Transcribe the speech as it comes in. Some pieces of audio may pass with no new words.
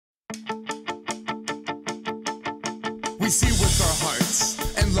We see with our hearts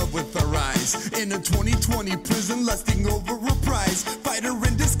and love with our eyes. In a 2020 prison, lusting over a prize. Fighter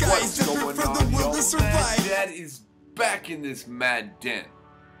in disguise, just for the will to survive. Dad is back in this Madden.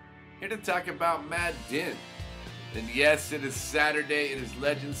 Here to talk about Madden. And yes, it is Saturday. It is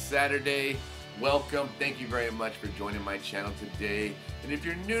Legends Saturday. Welcome. Thank you very much for joining my channel today. And if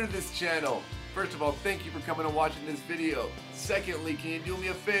you're new to this channel, first of all, thank you for coming and watching this video. Secondly, can you do me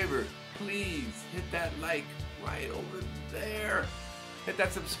a favor? Please hit that like right over there. Hit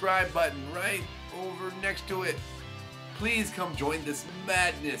that subscribe button right over next to it. Please come join this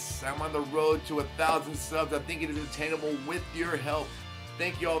madness. I'm on the road to 1,000 subs. I think it is attainable with your help.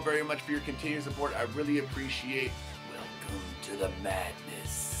 Thank you all very much for your continued support. I really appreciate. Welcome to the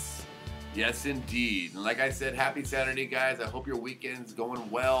madness. Yes, indeed. And like I said, happy Saturday, guys. I hope your weekend's going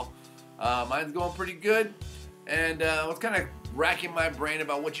well. Mine's going pretty good. And I was kind of racking my brain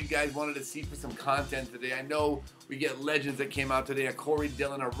about what you guys wanted to see for some content today. I know we get legends that came out today, a Corey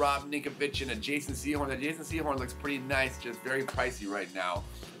Dillon, a Rob Ninkovich, and a Jason Sehorn. That Jason Sehorn looks pretty nice, just very pricey right now.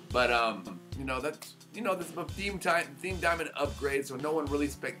 But this is a theme diamond upgrade, so no one really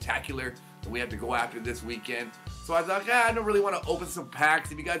spectacular that we have to go after this weekend. So I thought, I don't really want to open some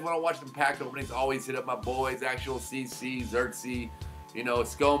packs. If you guys want to watch some pack openings, always hit up my boys, Actual CC, Xerxes,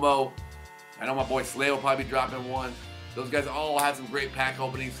 Scomo. I know my boy Slay will probably be dropping one. Those guys all have some great pack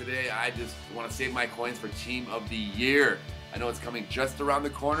openings today. I just want to save my coins for Team of the Year. I know it's coming just around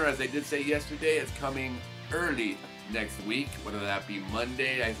the corner. As I did say yesterday, it's coming early next week, whether that be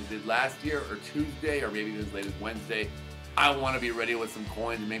Monday, as it did last year, or Tuesday, or maybe as late as Wednesday. I want to be ready with some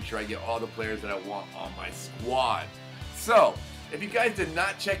coins and make sure I get all the players that I want on my squad. So, if you guys did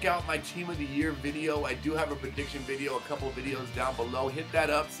not check out my Team of the Year video, I do have a prediction video, a couple of videos down below. Hit that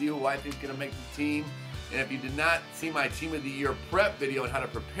up, see who I think is going to make the team. And if you did not see my Team of the Year prep video and how to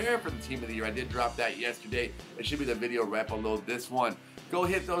prepare for the Team of the Year, I did drop that yesterday. It should be the video right below this one. Go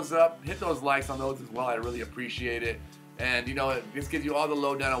hit those up, hit those likes on those as well. I really appreciate it. And this gives you all the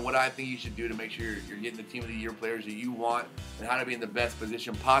lowdown on what I think you should do to make sure you're getting the Team of the Year players that you want and how to be in the best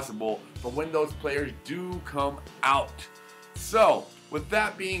position possible for when those players do come out. So, with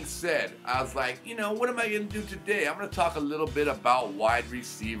that being said, I was like, what am I going to do today? I'm going to talk a little bit about wide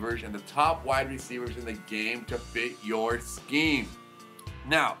receivers and the top wide receivers in the game to fit your scheme.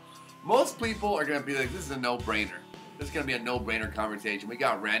 Now, most people are going to be like, this is a no-brainer. This is going to be a no-brainer conversation. We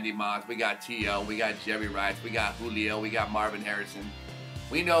got Randy Moss, we got TL, we got Jerry Rice, we got Julio, we got Marvin Harrison.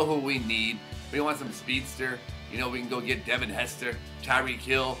 We know who we need. We want some speedster. We can go get Devin Hester, Tyreek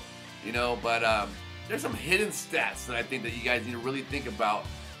Hill, but there's some hidden stats that I think that you guys need to really think about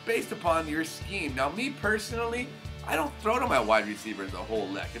based upon your scheme. Now, me personally, I don't throw to my wide receivers a whole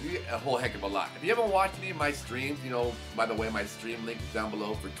heck of a lot. If you haven't watched any of my streams, by the way, my stream link is down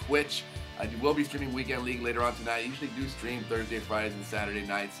below for Twitch. I will be streaming Weekend League later on tonight. I usually do stream Thursday, Fridays, and Saturday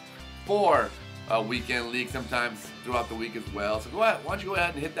nights for Weekend League, sometimes throughout the week as well. So why don't you go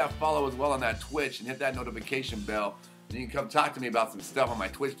ahead and hit that follow as well on that Twitch and hit that notification bell. And you can come talk to me about some stuff on my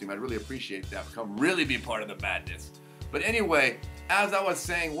Twitch team. I'd really appreciate that. Come really be part of the madness. But anyway, as I was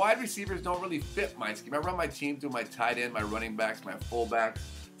saying, wide receivers don't really fit my scheme. I run my team through my tight end, my running backs, my fullbacks.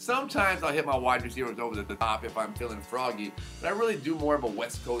 Sometimes I'll hit my wide receivers over the top if I'm feeling froggy. But I really do more of a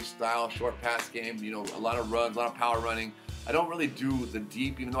West Coast style short pass game. A lot of runs, a lot of power running. I don't really do the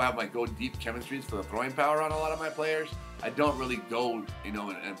deep, even though I have my go deep chemistries for the throwing power on a lot of my players. I don't really go,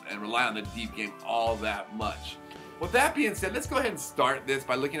 and rely on the deep game all that much. With that being said, let's go ahead and start this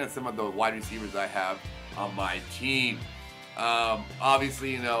by looking at some of the wide receivers I have on my team.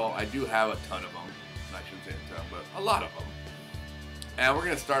 Obviously, I do have a ton of them. I shouldn't say a ton, but a lot of them. And we're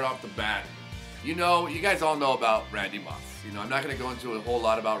going to start off the bat. You guys all know about Randy Moss. I'm not going to go into a whole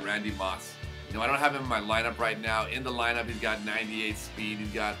lot about Randy Moss. I don't have him in my lineup right now. In the lineup, he's got 98 speed.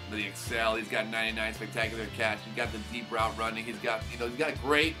 He's got the excel. He's got 99 spectacular catch. He's got the deep route running. He's got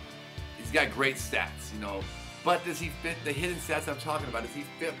great stats, But does he fit the hidden stats I'm talking about? Does he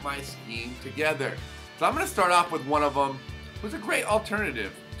fit my scheme together? So I'm going to start off with one of them who's a great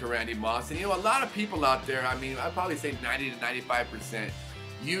alternative to Randy Moss. And a lot of people out there, I'd probably say 90 to 95%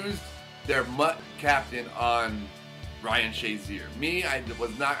 used their MUT captain on Ryan Shazier. Me, I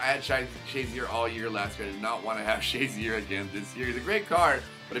had Shazier all year last year. I did not want to have Shazier again this year. He's a great card,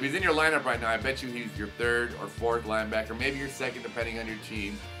 but if he's in your lineup right now, I bet you he's your third or fourth linebacker, maybe your second depending on your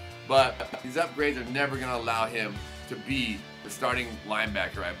team. But these upgrades are never going to allow him to be the starting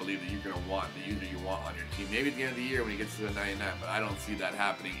linebacker I believe that you're going to want, the user you want on your team. Maybe at the end of the year when he gets to the 99, but I don't see that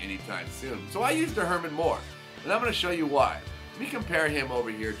happening anytime soon. So I used the Herman Moore, and I'm going to show you why. Let me compare him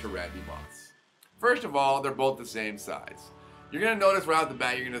over here to Randy Moss. First of all, they're both the same size. You're going to notice right out the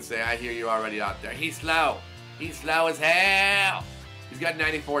bat, you're going to say, I hear you already out there. He's slow. He's slow as hell. He's got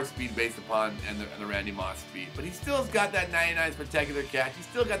 94 speed based upon the Randy Moss speed, but he still's got that 99 spectacular catch. He's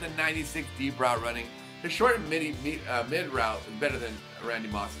still got the 96 deep route running. His short and mid route is better than Randy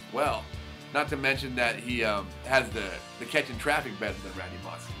Moss as well. Not to mention that he has the catch in traffic better than Randy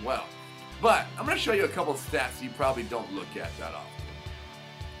Moss as well. But I'm going to show you a couple stats you probably don't look at that often,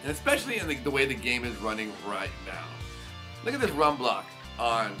 and especially in the way the game is running right now. Look at this run block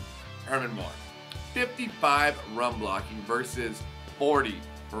on Herman Moore. 55 run blocking versus 40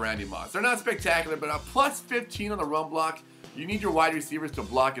 for Randy Moss. They're not spectacular, but a plus 15 on the run block. You need your wide receivers to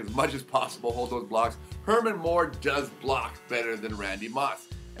block as much as possible, hold those blocks. Herman Moore does block better than Randy Moss,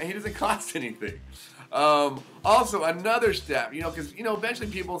 and he doesn't cost anything. Also, another stat, because, eventually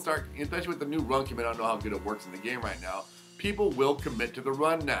people start, especially with the new run commit, I don't know how good it works in the game right now, people will commit to the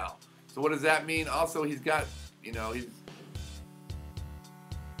run now. So what does that mean? Also, he's got, what am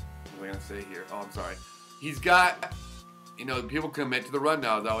I going to say here? Oh, I'm sorry. He's got, people commit to the run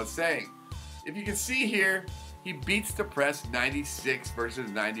now, as I was saying. If you can see here, he beats the press 96 versus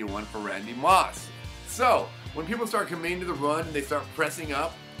 91 for Randy Moss. So, when people start committing to the run and they start pressing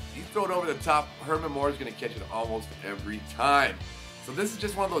up, you throw it over the top, Herman Moore is going to catch it almost every time. So this is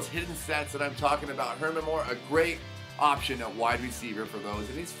just one of those hidden stats that I'm talking about. Herman Moore, a great option at wide receiver for those.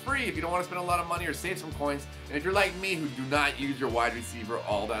 And he's free if you don't want to spend a lot of money or save some coins. And if you're like me who do not use your wide receiver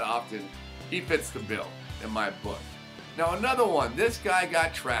all that often, he fits the bill in my book. Now another one, this guy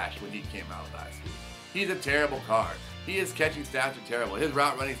got trashed when he came out last week. He's a terrible card. His catching stats are terrible. His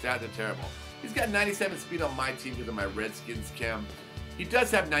route running stats are terrible. He's got 97 speed on my team because of my Redskins chem. He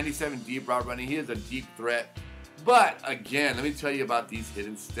does have 97 deep route running. He is a deep threat. But again, let me tell you about these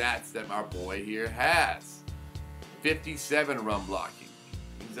hidden stats that our boy here has. 57 run blocking.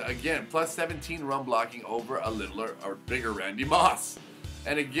 He's, again, plus 17 run blocking over a littler or bigger Randy Moss.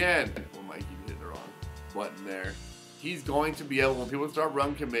 And again, oh my, he hit the wrong button there. He's going to be able, when people start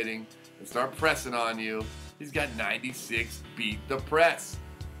run committing and start pressing on you, he's got 96 beat the press.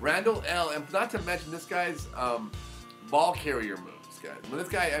 Randall L, and not to mention this guy's ball carrier moves. This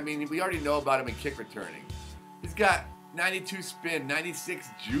guy, I mean, we already know about him in kick returning. He's got 92 spin, 96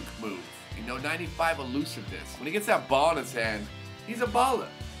 juke move, 95 elusiveness. When he gets that ball in his hand, he's a baller.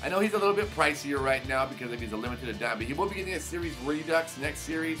 I know he's a little bit pricier right now because he's a limited edition, but he will be getting a series redux next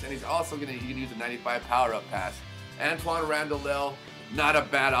series, and he's also he can use a 95 power-up pass. Antoine Randall, not a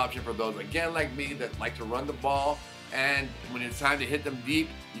bad option for those, again, like me, that like to run the ball, and when it's time to hit them deep,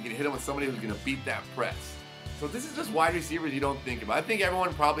 you can hit them with somebody who's going to beat that press. So this is just wide receivers you don't think about. I think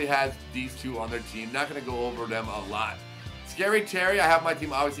everyone probably has these two on their team. Not going to go over them a lot. Scary Terry, I have my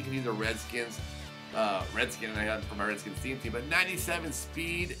team, obviously, because he's a Redskins. Redskin, and I have him from my Redskins team. But 97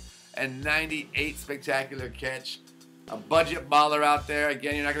 speed and 98 spectacular catch. A budget baller out there.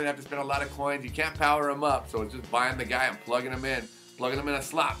 Again, you're not going to have to spend a lot of coins. You can't power him up, so it's just buying the guy and plugging him in. Plugging him in a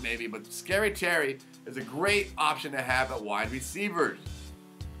slot, maybe. But Scary Terry is a great option to have at wide receivers.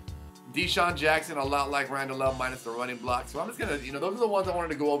 Deshaun Jackson, a lot like Randall L, minus the running block. So I'm just going to, those are the ones I wanted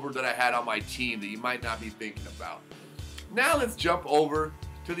to go over that I had on my team that you might not be thinking about. Now let's jump over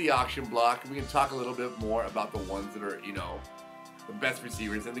to the auction block, and we can talk a little bit more about the ones that are, the best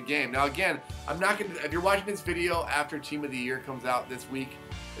receivers in the game. Now again, I'm not going to, if you're watching this video after Team of the Year comes out this week,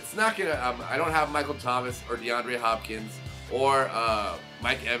 it's not going to, I don't have Michael Thomas or DeAndre Hopkins or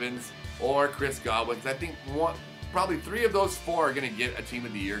Mike Evans or Chris Godwin, because I think probably 3 of those 4 are going to get a Team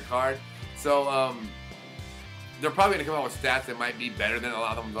of the Year card. So they're probably going to come out with stats that might be better than a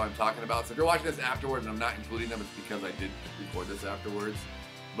lot of them that I'm talking about. So if you're watching this afterwards and I'm not including them, it's because I did record this afterwards.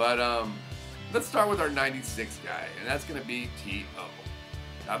 But let's start with our 96 guy, and that's going to be T.O.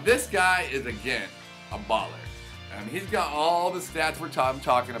 Now this guy is, again, a baller. And he's got all the stats I'm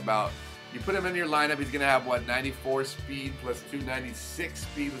talking about. You put him in your lineup, he's going to have, 94 speed plus 296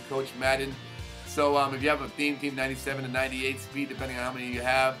 speed with Coach Madden. So if you have a team 97 to 98 speed, depending on how many you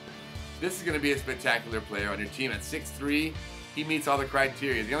have, this is going to be a spectacular player on your team. At 6'3", he meets all the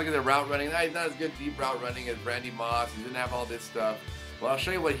criteria. You look at the route running, he's not as good deep route running as Randy Moss. He doesn't have all this stuff. Well, I'll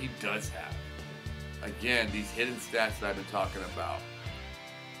show you what he does have. Again, these hidden stats that I've been talking about.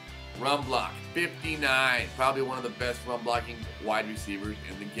 Run block, 59. Probably one of the best run blocking wide receivers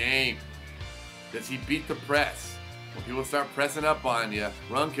in the game. Does he beat the press? When people start pressing up on you,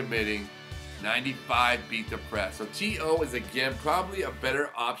 run committing, 95 beat the press. So T.O. is, again, probably a better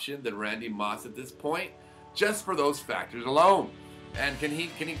option than Randy Moss at this point, just for those factors alone. And can he,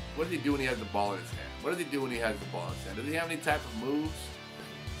 what does he do when he has the ball in his hand? What does he do when he has the ball in his hand? Does he have any type of moves?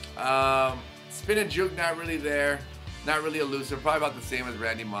 Spin and juke, not really there. Not really elusive. Probably about the same as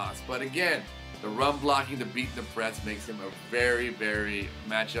Randy Moss. But again, The run blocking, the beat, and the press makes him a very, very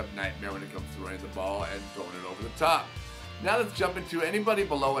matchup nightmare when it comes to running the ball and throwing it over the top. Now let's jump into anybody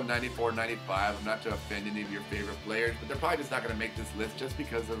below a 94, 95. Not to offend any of your favorite players, but they're probably just not going to make this list just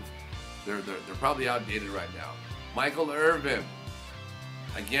because of they're probably outdated right now. Michael Irvin.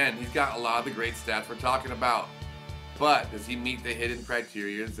 Again, he's got a lot of the great stats we're talking about, but does he meet the hidden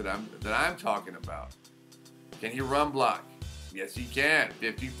criteria that I'm talking about? Can he run block? Yes, he can.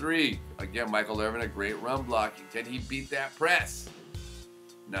 53. Again, Michael Irvin, a great run blocking. Can he beat that press?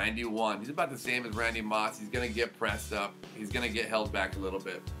 91. He's about the same as Randy Moss. He's going to get pressed up. He's going to get held back a little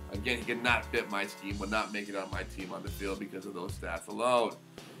bit. Again, he cannot fit my scheme, would not make it on my team on the field because of those stats alone.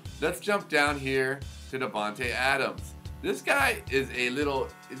 Let's jump down here to Davante Adams. This guy is a little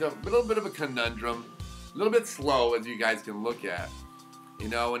bit of a conundrum, a little bit slow, as you guys can look at. You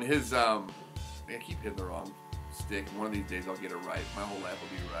know, and his, I keep hitting the wrong stick. One of these days I'll get it right. My whole life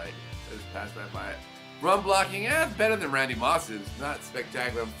will be right. I just passed that by it. Run blocking, it's better than Randy Moss's. Not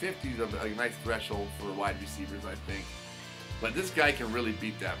spectacular. 50 is a nice threshold for wide receivers, I think. But this guy can really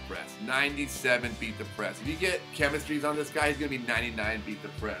beat that press. 97 beat the press. If you get chemistries on this guy, he's going to be 99 beat the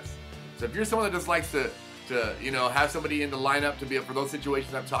press. So if you're someone that just likes to you know, have somebody in the lineup to be for those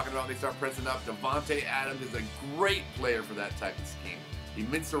situations I'm talking about, they start pressing up, Davante Adams is a great player for that type of scheme. He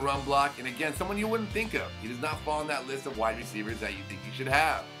meets the run block, and again, someone you wouldn't think of. He does not fall on that list of wide receivers that you think you should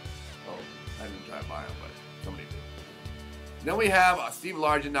have. Oh, I didn't drive by him, but somebody did. Then we have Steve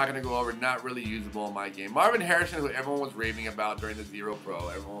Largent, not going to go over, not really usable in my game. Marvin Harrison, who everyone was raving about during the Zero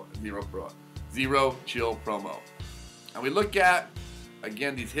Chill promo. And we look at,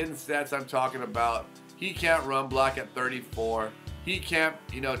 again, these hidden stats I'm talking about. He can't run block at 34. He can't,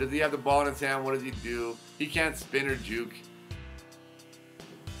 you know, does he have the ball in his hand? What does he do? He can't spin or juke.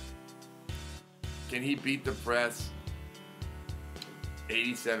 Can he beat the press?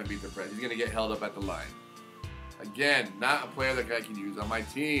 87 beat the press. He's going to get held up at the line. Again, not a player that I can use on my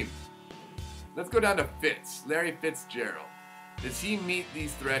team. Let's go down to Fitz. Larry Fitzgerald. Does he meet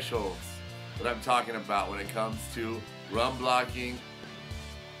these thresholds that I'm talking about when it comes to run blocking?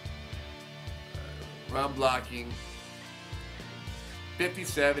 Run blocking.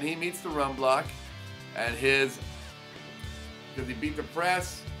 57. He meets the run block. And his, does he beat the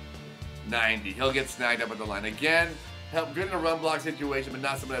press? 90. He'll get snagged up at the line. Again, good in a run block situation, but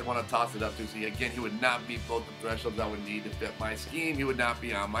not somebody I'd want to toss it up to. See, again, he would not meet both the thresholds I would need to fit my scheme. He would not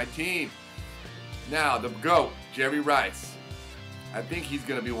be on my team. Now, the GOAT, Jerry Rice. I think he's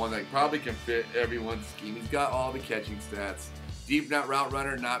going to be one that probably can fit everyone's scheme. He's got all the catching stats. Deep route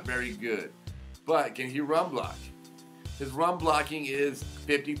runner, not very good. But can he run block? His run blocking is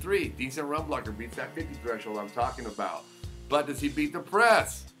 53. Decent run blocker, beats that 50 threshold I'm talking about. But does he beat the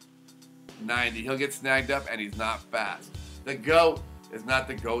press? 90. He'll get snagged up, and he's not fast. The GOAT is not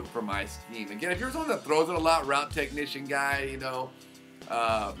the GOAT for my scheme. Again, if you're someone that throws it a lot, route technician guy, you know,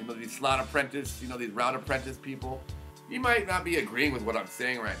 these slot apprentice, you know, these route apprentice people, you might not be agreeing with what I'm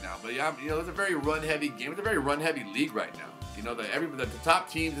saying right now. But you know, it's a very run-heavy game. It's a very run-heavy league right now. You know, the top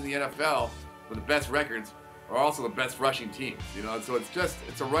teams in the NFL with the best records are also the best rushing teams. You know, so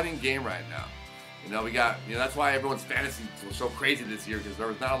it's a running game right now. You know, that's why everyone's fantasy was so crazy this year, because there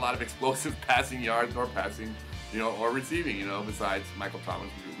was not a lot of explosive passing yards or passing, you know, or receiving, you know, besides Michael Thomas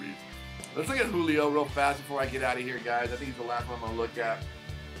and Drew Brees. Let's look at Julio real fast before I get out of here, guys. I think he's the last one I'm going to look at.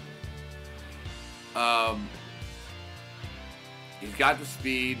 He's got the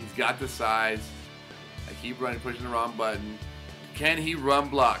speed. He's got the size. I keep pushing the wrong button. Can he run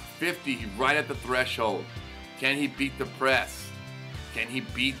block? 50, he's right at the threshold. Can he beat the press? Can he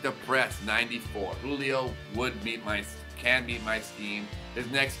beat the press? 94. Julio can meet my scheme. His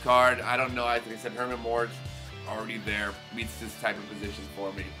next card, I don't know. I think I said Herman Moore's already there. Meets this type of position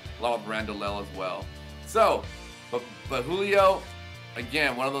for me. Along with Randall as well. So, but Julio,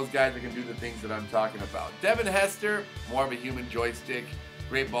 again, one of those guys that can do the things that I'm talking about. Devin Hester, more of a human joystick.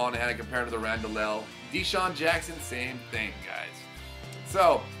 Great ball in the hand compared to the Randall. Deshaun Jackson, same thing, guys.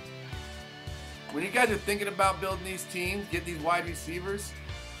 So, when you guys are thinking about building these teams, get these wide receivers,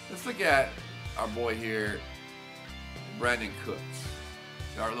 let's look at our boy here, Brandon Cooks,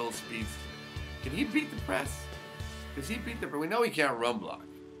 our little speedster. Can he beat the press? Because he beat the press. We know he can't run block.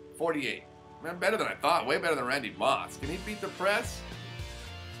 48. Man, better than I thought. Way better than Randy Moss. Can he beat the press?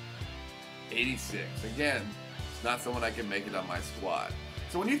 86. Again, it's not someone I can make it on my squad.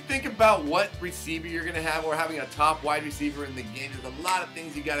 So when you think about what receiver you're going to have or having a top wide receiver in the game, there's a lot of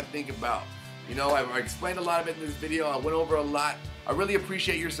things you got to think about. You know, I explained a lot of it in this video. I went over a lot. I really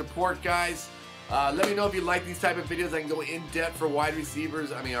appreciate your support, guys. Let me know if you like these type of videos. I can go in depth for wide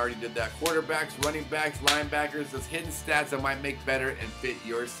receivers. I mean, I already did that. Quarterbacks, running backs, linebackers, those hidden stats that might make better and fit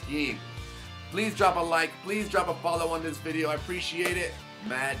your scheme. Please drop a like. Please drop a follow on this video. I appreciate it.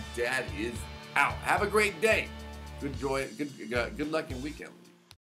 Mad Dad is out. Have a great day. Good joy. Good luck and weekend.